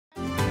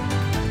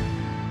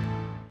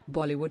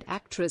Bollywood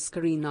actress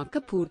Kareena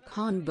Kapoor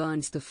Khan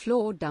burns the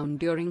floor down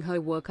during her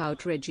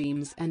workout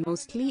regimes, and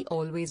mostly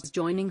always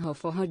joining her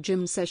for her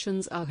gym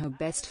sessions are her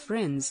best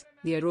friends,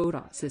 the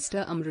Arora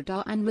sister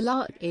Amrita and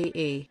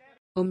Malaika.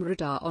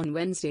 Amrita on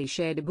Wednesday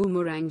shared a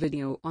boomerang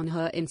video on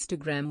her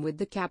Instagram with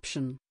the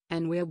caption,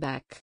 "And we're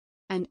back,"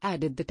 and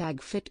added the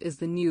tag "Fit is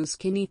the new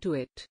skinny" to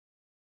it.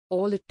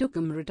 All it took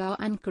Amrita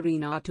and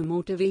Kareena to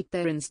motivate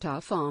their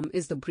Insta fam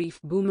is the brief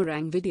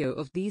boomerang video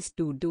of these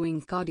two doing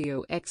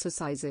cardio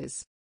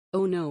exercises.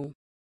 "Oh no.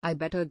 I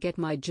better get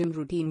my gym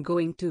routine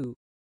going too.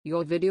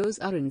 Your videos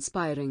are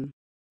inspiring."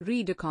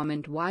 Read a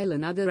comment while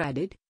another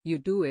added, "You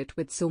do it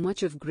with so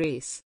much of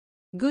grace.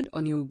 Good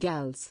on you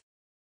gals."